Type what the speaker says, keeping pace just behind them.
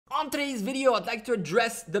On today's video, I'd like to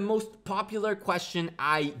address the most popular question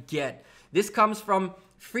I get. This comes from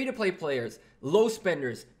free-to-play players, low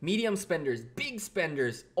spenders, medium spenders, big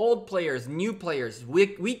spenders, old players, new players,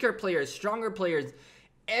 weaker players, stronger players.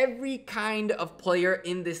 Every kind of player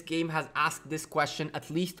in this game has asked this question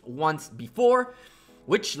at least once before.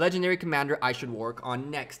 Which legendary commander I should work on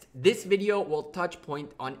next? This video will touch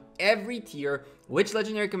point on every tier, which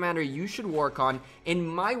legendary commander you should work on, and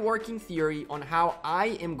my working theory on how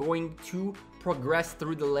I am going to progress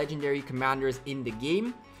through the legendary commanders in the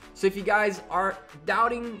game. So if you guys are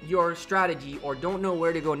doubting your strategy or don't know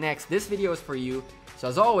where to go next, this video is for you. So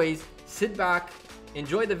as always, sit back,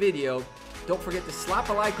 enjoy the video. Don't forget to slap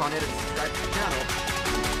a like on it and subscribe to the channel.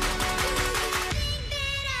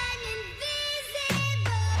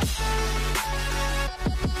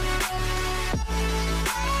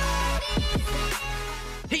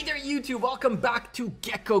 Hey there YouTube, welcome back to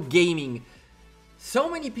Gekko Gaming. So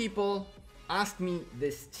many people asked me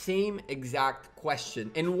this same exact question,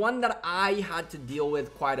 and one that I had to deal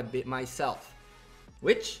with quite a bit myself.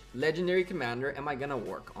 Which legendary commander am I gonna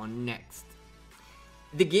work on next?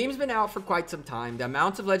 The game's been out for quite some time. The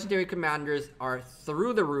amounts of legendary commanders are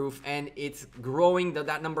through the roof, and it's growing.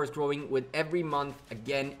 That number is growing with every month,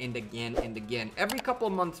 again and again and again. Every couple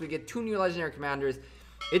of months we get 2 new legendary commanders.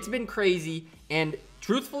 It's been crazy, and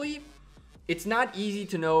truthfully, it's not easy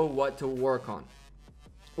to know what to work on.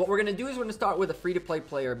 What we're gonna do is we're gonna start with a free-to-play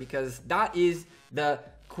player, because that is the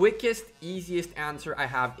quickest, easiest answer I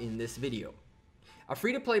have in this video. A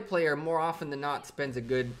free-to-play player more often than not spends a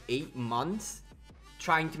good 8 months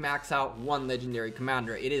trying to max out one legendary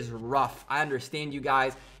commander. It is rough. I understand you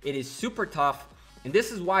guys. It is super tough, and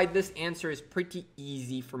this is why this answer is pretty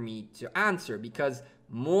easy for me to answer, because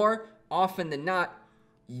more often than not,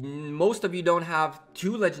 most of you don't have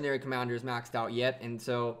 2 legendary commanders maxed out yet, and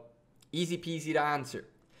so easy peasy to answer.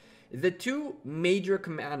 The 2 major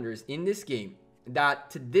commanders in this game that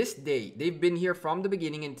to this day, they've been here from the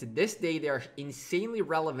beginning, and to this day they are insanely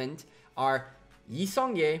relevant, are Yi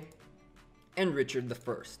Seong-Gye and Richard the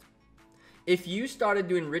First. If you started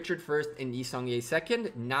doing Richard first and Yi Seong-Gye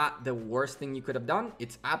second, not the worst thing you could have done.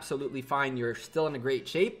 It's absolutely fine. You're still in a great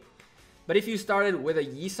shape. But if you started with a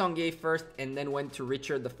Yi Seong-Gye first and then went to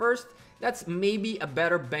Richard the First, that's maybe a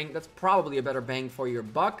better bang. That's probably a better bang for your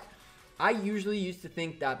buck. I usually used to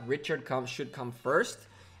think that Richard should come first.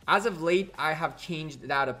 As of late, I have changed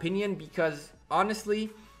that opinion, because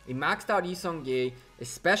honestly, a maxed out Yi Seong-Gye,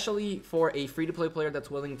 especially for a free-to-play player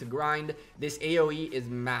that's willing to grind, this AoE is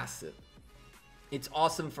massive. It's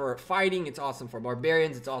awesome for fighting, it's awesome for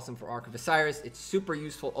barbarians, it's awesome for Arc of Osiris, it's super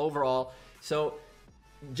useful overall. So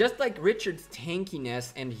just like Richard's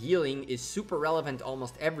tankiness and healing is super relevant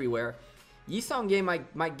almost everywhere, Yi Seong-Gye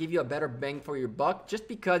might give you a better bang for your buck, just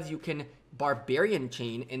because you can barbarian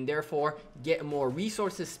chain and therefore get more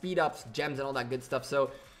resources, speed ups, gems, and all that good stuff.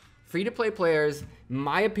 So free-to-play players,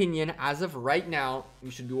 my opinion, as of right now,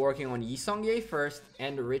 you should be working on Yi Seong-Gye first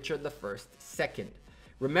and Richard the First second.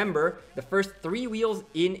 Remember, the first 3 wheels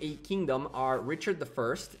in a kingdom are Richard the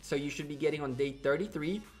First, so you should be getting on day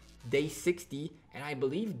 33, day 60, and I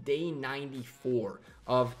believe day 94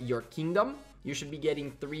 of your kingdom. You should be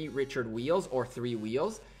getting 3 Richard wheels or 3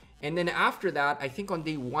 wheels. And then after that, I think on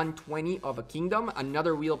day 120 of a kingdom,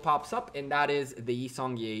 another wheel pops up, and that is the Yi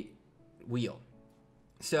Seong-Gye wheel.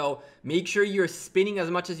 So make sure you're spinning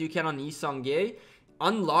as much as you can on Yi Seong-Gye.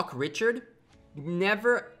 Unlock Richard.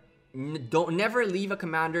 Never leave a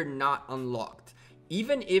commander not unlocked.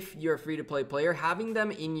 Even if you're a free-to-play player, having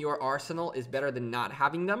them in your arsenal is better than not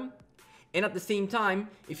having them. And at the same time,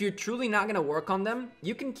 if you're truly not going to work on them,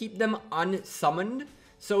 you can keep them unsummoned.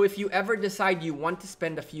 So if you ever decide you want to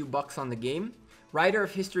spend a few bucks on the game, Writer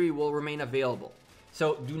of History will remain available.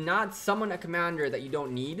 So do not summon a commander that you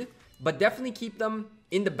don't need, but definitely keep them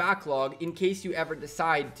in the backlog in case you ever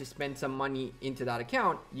decide to spend some money into that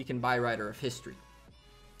account. You can buy Writer of History.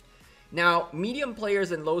 Now, medium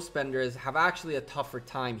players and low spenders have actually a tougher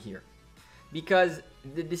time here, because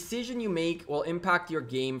the decision you make will impact your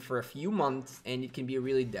game for a few months, and it can be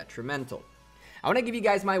really detrimental. I want to give you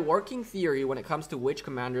guys my working theory when it comes to which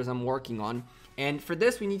commanders I'm working on, and for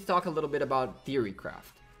this we need to talk a little bit about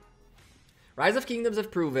theorycraft. Rise of Kingdoms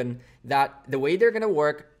have proven that the way they're going to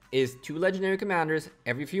work is 2 legendary commanders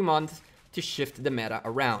every few months to shift the meta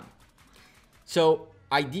around. So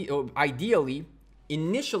ideally,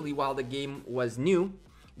 initially, while the game was new,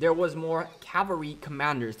 there was more cavalry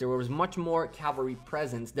commanders. There was much more cavalry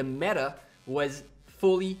presence. The meta was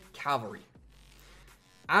fully cavalry.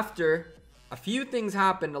 After a few things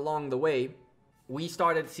happened along the way, we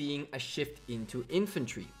started seeing a shift into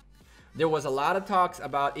infantry. there was a lot of talks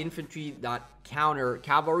about infantry that counter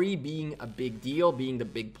cavalry being a big deal, being the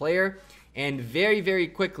big player. And very, very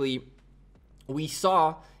quickly, we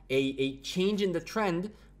saw a change in the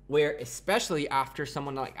trend where, especially after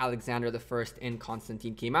someone like Alexander I and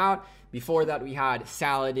Constantine came out. Before that, we had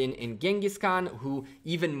Saladin and Genghis Khan, who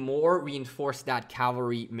even more reinforced that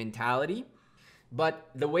cavalry mentality. But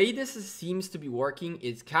the way this seems to be working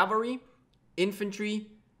is cavalry, infantry,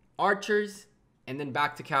 archers, and then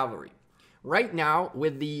back to cavalry. Right now,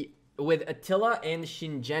 with Attila and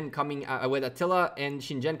Shingen coming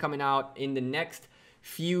out in the next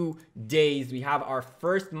few days, we have our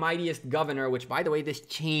first mightiest governor, which, by the way, this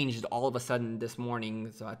changed all of a sudden this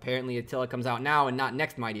morning. So apparently Attila comes out now and not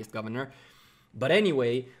next mightiest governor. But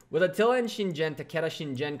anyway, with Attila and Shingen, Takeda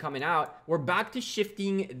Shingen coming out, we're back to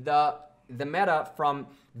shifting the meta from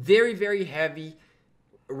very, very heavy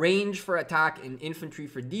range for attack and infantry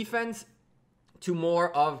for defense to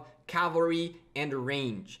more of cavalry and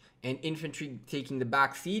range, and infantry taking the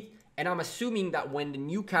back seat. And I'm assuming that when the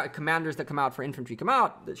new commanders that come out for infantry come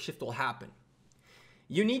out, the shift will happen.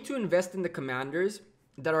 You need to invest in the commanders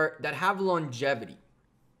that have longevity.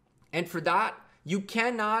 And for that, you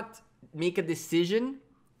cannot make a decision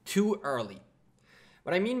too early.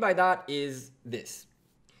 What I mean by that is this.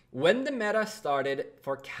 When the meta started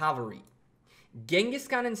for cavalry, Genghis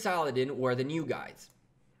Khan and Saladin were the new guys.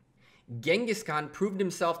 Genghis Khan proved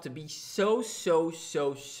himself to be so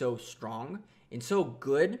strong and so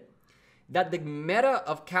good that the meta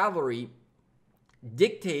of cavalry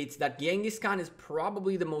dictates that Genghis Khan is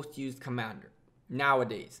probably the most used commander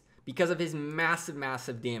nowadays because of his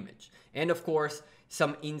massive damage. And of course,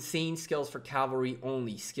 some insane skills for cavalry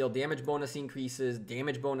only. Skill damage bonus increases,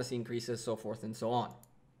 so forth and so on.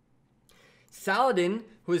 Saladin,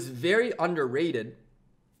 who is very underrated,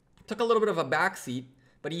 took a little bit of a backseat,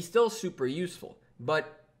 but he's still super useful.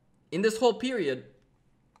 But in this whole period,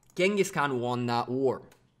 Genghis Khan won that war.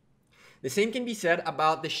 The same can be said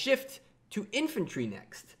about the shift to infantry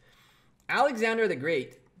next. Alexander the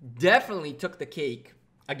Great definitely took the cake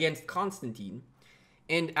against Constantine,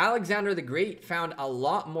 and Alexander the Great found a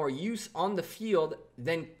lot more use on the field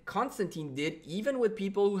than Constantine did, even with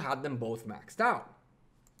people who had them both maxed out.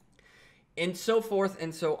 And so forth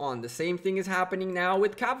and so on. The same thing is happening now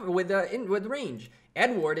with range.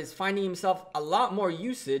 Edward is finding himself a lot more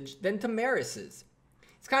usage than Tamaris is.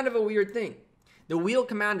 It's kind of a weird thing. The wheel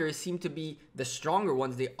commanders seem to be the stronger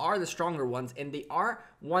ones. They are the stronger ones, and they are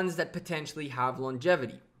ones that potentially have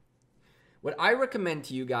longevity. What I recommend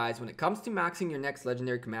to you guys when it comes to maxing your next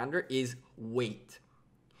legendary commander is wait.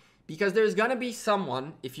 Because there's going to be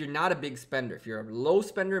someone, if you're not a big spender, if you're a low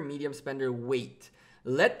spender, medium spender, wait.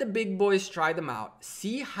 Let the big boys try them out.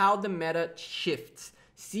 See how the meta shifts.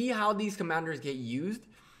 See how these commanders get used,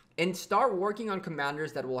 and start working on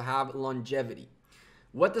commanders that will have longevity.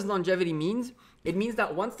 What does longevity mean? It means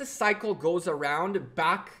that once the cycle goes around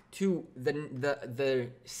back to the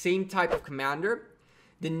same type of commander,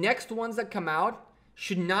 the next ones that come out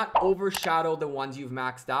should not overshadow the ones you've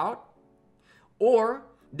maxed out, or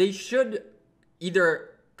they should either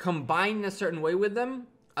combine in a certain way with them,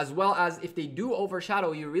 as well as if they do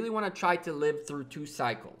overshadow, you really want to try to live through 2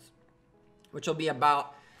 cycles, which will be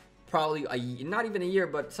about probably not even a year,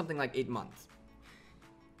 but something like 8 months.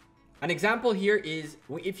 An example here is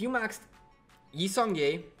if you maxed Yi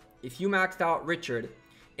Song-ye, if you maxed out Richard,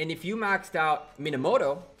 and if you maxed out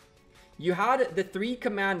Minamoto, you had the 3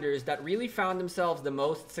 commanders that really found themselves the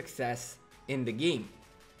most success in the game.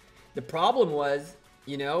 The problem was,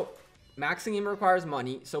 you know, maxing him requires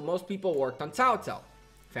money, so most people worked on Cao Cao.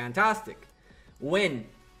 Fantastic. When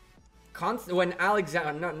Saladin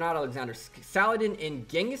and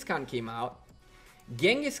Genghis Khan came out,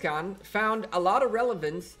 Genghis Khan found a lot of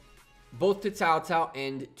relevance both to Cao Cao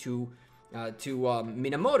and to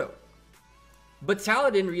Minamoto. But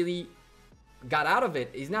Saladin really got out of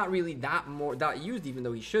it. He's not really that used, even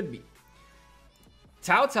though he should be.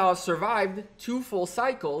 Cao Cao survived 2 full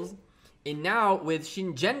cycles, and now with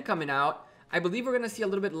Shingen coming out, I believe we're going to see a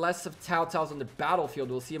little bit less of Cao Cao's on the battlefield.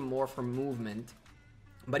 We'll see him more for movement.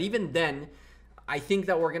 But even then, I think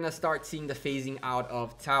that we're going to start seeing the phasing out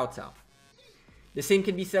of Cao Cao. The same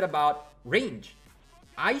can be said about range.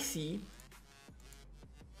 I see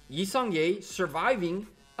Yi Song-ye surviving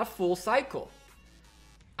a full cycle.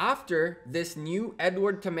 After this new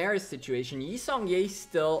Edward Tamaris situation, Yi Song-ye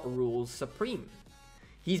still rules supreme.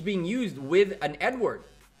 He's being used with an Edward,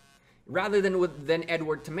 rather than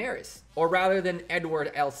Edward Tamaris, or rather than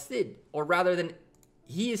Edward El Cid, or rather than,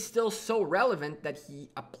 he is still so relevant that he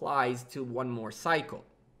applies to 1 more cycle.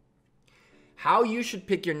 How you should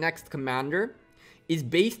pick your next commander is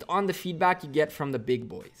based on the feedback you get from the big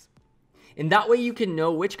boys. And that way you can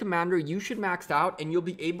know which commander you should max out, and you'll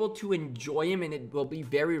be able to enjoy him, and it will be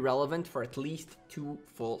very relevant for at least 2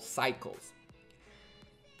 full cycles.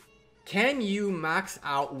 Can you max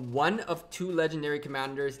out one of 2 legendary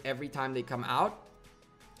commanders every time they come out?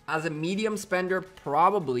 As a medium spender,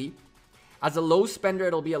 probably. As a low spender,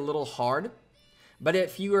 it'll be a little hard. But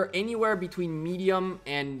if you are anywhere between medium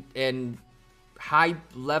and high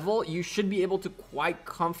level, you should be able to quite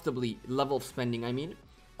comfortably, level of spending, I mean,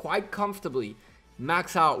 quite comfortably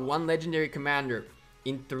max out 1 legendary commander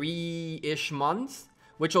in 3-ish months,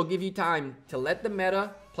 which will give you time to let the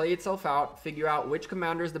meta play itself out, figure out which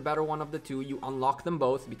commander is the better one of the 2. You unlock them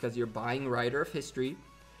both because you're buying Rider of History.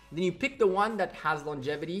 Then you pick the one that has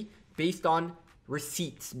longevity based on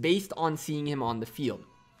receipts, based on seeing him on the field.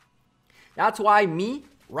 That's why me,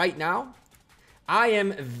 right now, I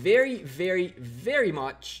am very, very, very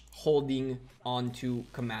much holding onto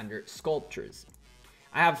commander sculptures.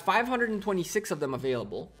 I have 526 of them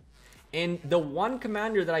available, and the one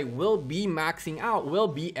commander that I will be maxing out will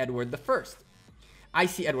be Edward I. I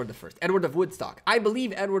see Edward I, Edward of Woodstock. I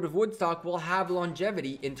believe Edward of Woodstock will have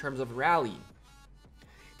longevity in terms of rally.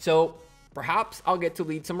 So perhaps I'll get to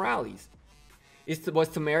lead some rallies. Was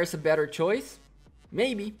Tamaris a better choice?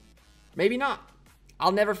 Maybe. Maybe not.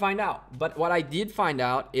 I'll never find out. But what I did find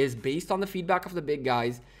out is, based on the feedback of the big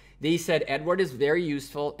guys, they said Edward is very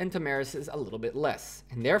useful and Tamaris is a little bit less.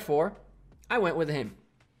 And therefore, I went with him.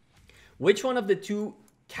 Which one of the 2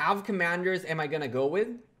 Cav commanders am I going to go with?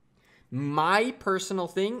 My personal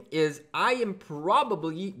thing is I am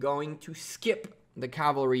probably going to skip the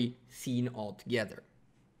cavalry scene altogether.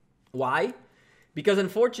 Why? Because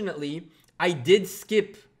unfortunately, I did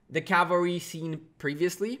skip the cavalry scene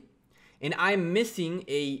previously, and I'm missing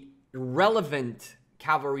a relevant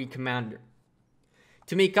cavalry commander.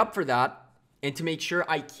 To make up for that, and to make sure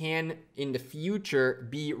I can, in the future,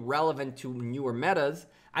 be relevant to newer metas,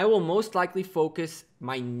 I will most likely focus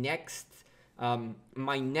my next time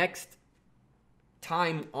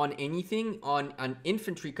on anything on an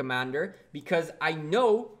infantry commander, because I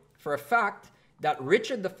know for a fact that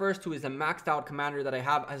Richard I, who is a maxed out commander that I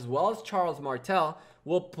have, as well as Charles Martel,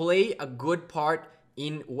 will play a good part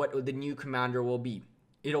in what the new commander will be.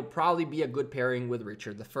 It'll probably be a good pairing with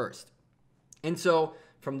Richard I. And so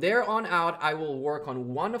from there on out, I will work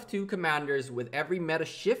on 1 of 2 commanders with every meta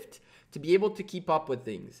shift to be able to keep up with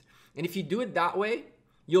things. And if you do it that way,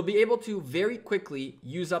 you'll be able to very quickly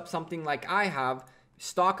use up something like I have,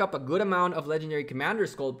 stock up a good amount of legendary commander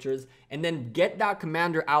sculptures, and then get that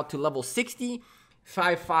commander out to level 60,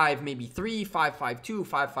 5-5, maybe 3, 5-5-2,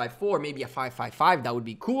 5-5-4, maybe a 5-5-5, that would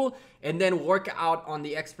be cool, and then work out on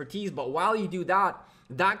the expertise. But while you do that,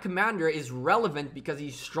 that commander is relevant because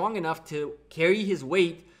he's strong enough to carry his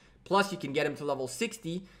weight, plus you can get him to level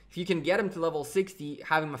 60. If you can get him to level 60,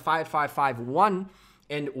 have him a 5-5-5-1,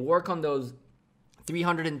 and work on those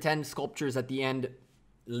 310 sculptures at the end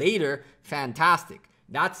later, fantastic.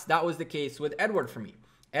 That was the case with Edward for me.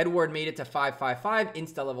 Edward made it to 5-5-5,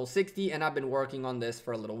 insta level 60, and I've been working on this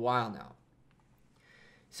for a little while now.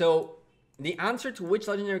 So the answer to which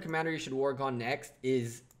legendary commander you should work on next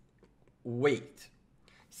is wait.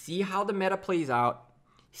 See how the meta plays out,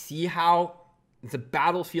 see how the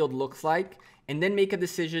battlefield looks like, and then make a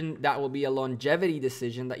decision that will be a longevity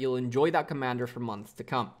decision that you'll enjoy that commander for months to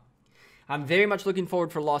come. I'm very much looking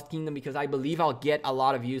forward for Lost Kingdom because I believe I'll get a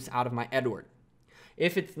lot of use out of my Edward.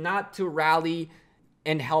 If it's not to rally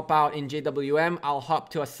and help out in JWM, I'll hop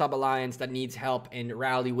to a sub-alliance that needs help and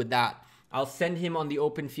rally with that. I'll send him on the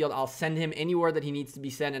open field. I'll send him anywhere that he needs to be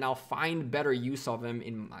sent, and I'll find better use of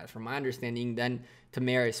him, from my understanding, than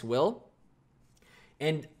Tamaris will.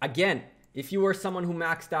 And again, if you were someone who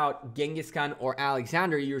maxed out Genghis Khan or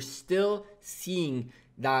Alexander, you're still seeing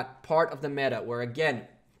that part of the meta where, again,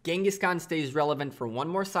 Genghis Khan stays relevant for 1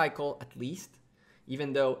 more cycle at least,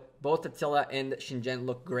 even though both Attila and Shingen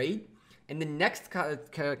look great. And the next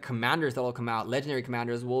commanders that will come out, legendary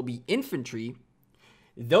commanders, will be infantry.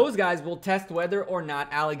 Those guys will test whether or not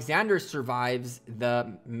Alexander survives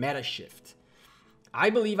the meta shift. I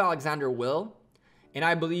believe Alexander will, and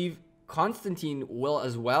I believe Constantine will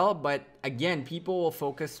as well. But again, people will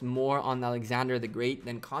focus more on Alexander the Great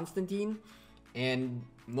than Constantine. And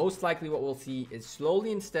most likely what we'll see is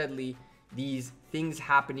slowly and steadily these things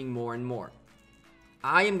happening more and more.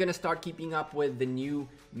 I am going to start keeping up with the new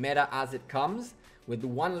meta as it comes, with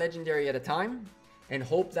 1 legendary at a time, and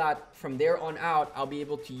hope that from there on out, I'll be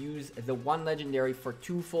able to use the 1 legendary for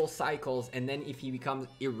 2 full cycles, and then if he becomes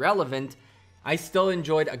irrelevant, I still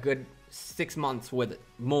enjoyed a good 6 months with it.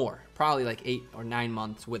 More, probably like 8 or 9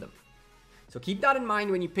 months with him. So keep that in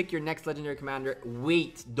mind when you pick your next legendary commander.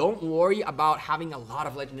 Wait, don't worry about having a lot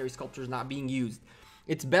of legendary sculptures not being used.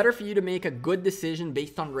 It's better for you to make a good decision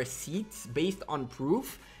based on receipts, based on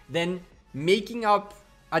proof, than making up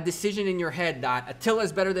a decision in your head that Attila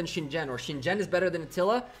is better than Shingen or Shingen is better than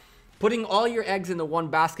Attila, putting all your eggs in the one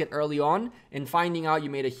basket early on and finding out you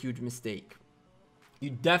made a huge mistake. You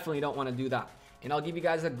definitely don't want to do that. And I'll give you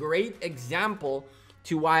guys a great example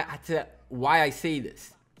to why I say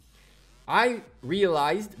this. I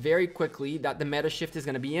realized very quickly that the meta shift is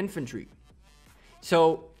going to be infantry.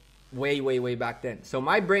 So way back then. So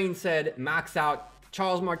my brain said max out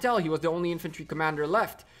Charles Martel. He was the only infantry commander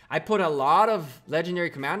left. I put a lot of legendary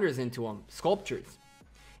commanders into him, sculptures.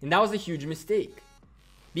 And that was a huge mistake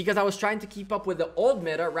because I was trying to keep up with the old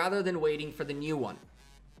meta rather than waiting for the new one.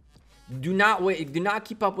 Do not wait. Do not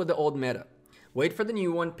keep up with the old meta. Wait for the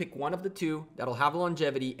new one. Pick one of the two that'll have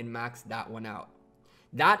longevity and max that one out.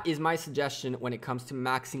 That is my suggestion when it comes to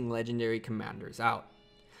maxing legendary commanders out.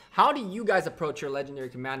 How do you guys approach your legendary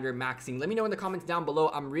commander maxing? Let me know in the comments down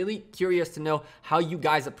below. I'm really curious to know how you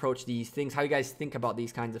guys approach these things, how you guys think about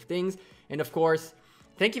these kinds of things. And of course,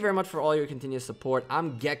 thank you very much for all your continuous support.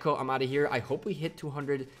 I'm Gekko. I'm out of here. I hope we hit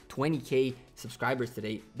 220K subscribers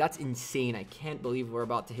today. That's insane. I can't believe we're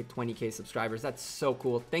about to hit 20K subscribers. That's so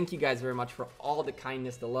cool. Thank you guys very much for all the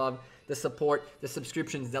kindness, the love, the support, the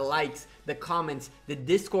subscriptions, the likes, the comments, the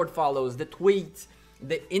Discord follows, the tweets,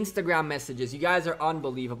 the Instagram messages. You guys are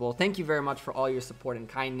unbelievable. Thank you very much for all your support and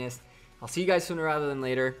kindness. I'll see you guys sooner rather than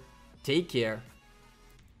later. Take care.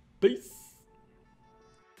 Peace.